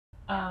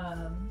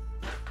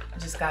I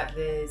just got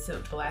this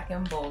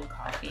BLK Bold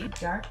coffee.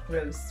 Dark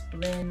roast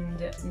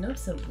blend,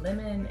 notes of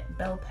lemon,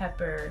 bell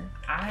pepper.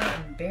 I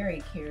am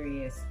very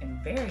curious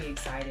and very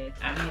excited.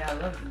 I mean, I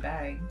love the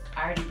bag.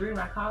 I already brewed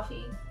my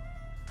coffee.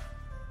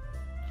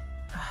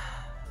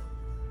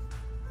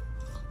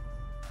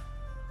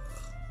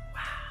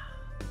 Wow.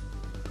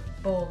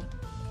 Bold.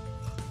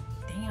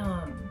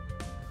 Damn.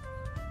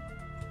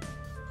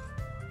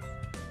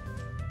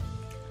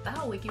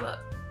 That'll wake you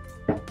up.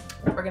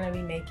 We're gonna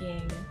be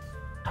making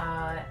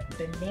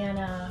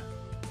banana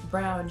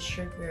brown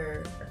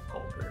sugar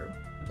cold brew.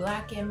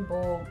 BLK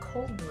Bold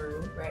cold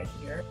brew right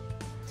here.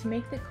 To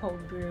make the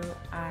cold brew,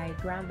 I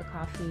ground the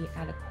coffee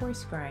at a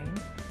coarse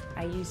grind.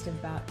 I used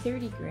about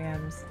 30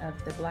 grams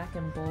of the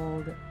BLK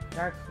Bold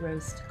dark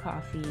roast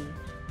coffee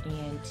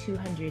and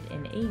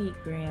 280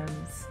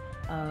 grams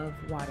of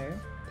water.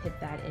 Put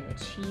that in a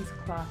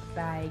cheesecloth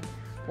bag.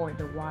 Poured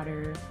the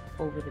water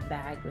over the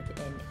bag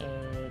within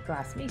a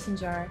glass mason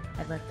jar.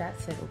 I let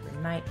that sit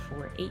overnight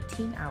for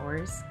 18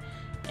 hours,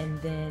 and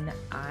then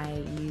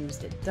I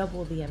used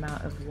double the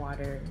amount of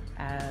water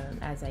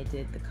as I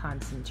did the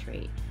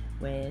concentrate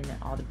when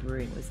all the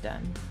brewing was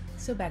done.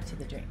 So back to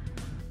the drink.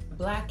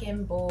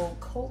 BLK Bold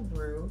cold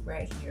brew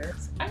right here.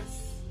 It's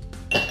ice.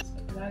 Let's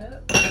open that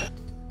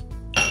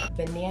up.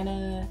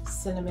 Banana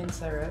cinnamon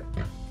syrup.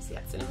 See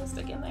that cinnamon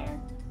stick in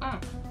there?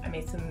 I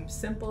made some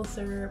simple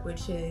syrup,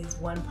 which is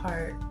 1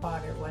 part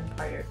water, 1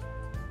 part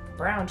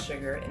brown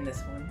sugar in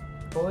this one.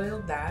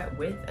 Boiled that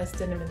with a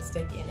cinnamon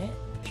stick in it.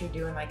 If you're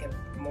doing like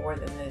more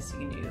than this, you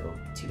can do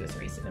 2 or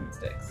 3 cinnamon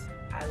sticks.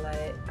 I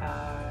let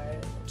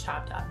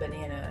chopped up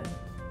banana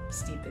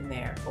steep in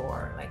there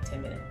for like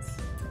 10 minutes.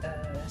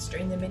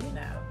 Strain the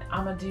banana out.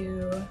 I'm gonna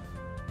do,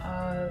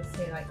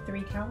 say like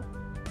 3 count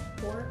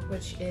pour,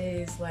 which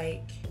is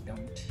like,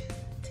 don't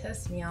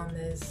test me on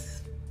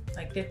this,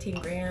 like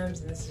 15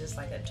 grams, and this is just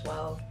like a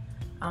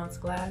 12-ounce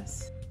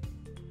glass.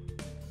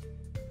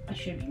 I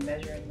should be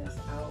measuring this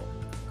out.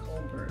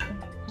 Cold brew.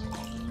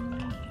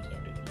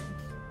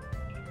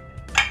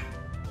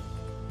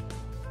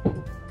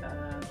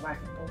 BLK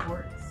Bold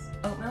works.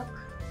 Oat milk.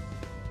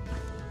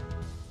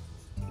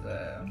 Do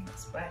a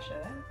splash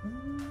of that.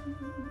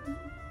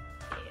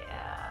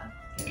 Yeah.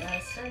 Give that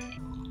a stir.